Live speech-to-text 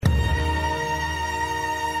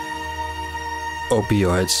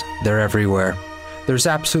Opioids, they're everywhere. There's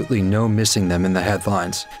absolutely no missing them in the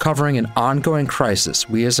headlines, covering an ongoing crisis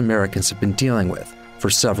we as Americans have been dealing with for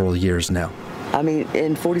several years now. I mean,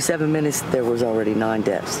 in 47 minutes, there was already 9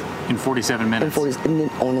 deaths. In 47 minutes?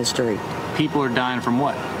 On the street. People are dying from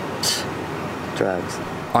what? Drugs.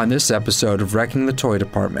 On this episode of Wrecking the Toy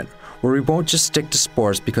Department, where we won't just stick to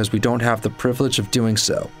sports because we don't have the privilege of doing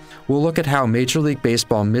so, we'll look at how Major League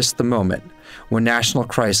Baseball missed the moment when national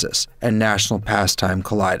crisis and national pastime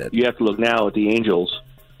collided. You have to look now at the Angels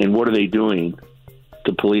and what are they doing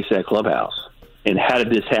to police that clubhouse? And how did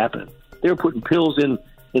this happen? They were putting pills in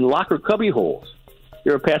locker cubby holes.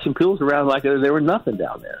 They were passing pills around like there were nothing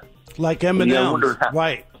down there. Like M&M's,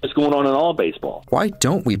 right. What's going on in all baseball? Why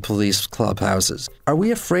don't we police clubhouses? Are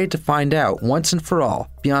we afraid to find out once and for all,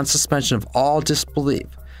 beyond suspension of all disbelief,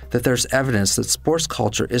 that there's evidence that sports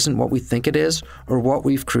culture isn't what we think it is or what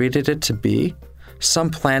we've created it to be? Some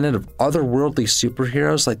planet of otherworldly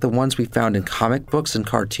superheroes like the ones we found in comic books and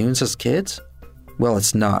cartoons as kids? Well,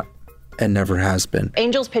 it's not. And never has been.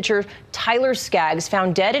 Angels pitcher Tyler Skaggs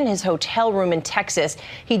found dead in his hotel room in Texas.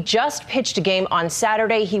 He just pitched a game on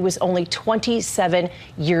Saturday. He was only 27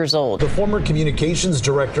 years old. The former communications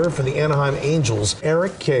director for the Anaheim Angels,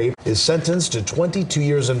 Eric Kay, is sentenced to 22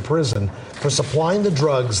 years in prison for supplying the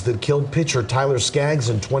drugs that killed pitcher Tyler Skaggs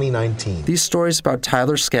in 2019. These stories about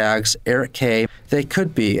Tyler Skaggs, Eric Kay, they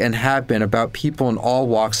could be and have been about people in all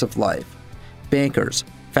walks of life. Bankers,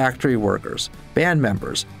 factory workers, band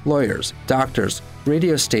members, lawyers, doctors,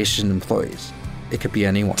 radio station employees. It could be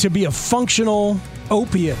anyone. To be a functional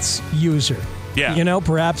opiates user. Yeah. You know,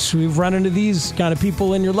 perhaps we've run into these kind of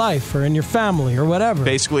people in your life or in your family or whatever.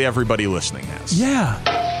 Basically everybody listening has. Yeah.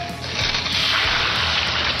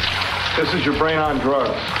 This is your brain on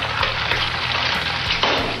drugs.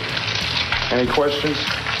 Any questions?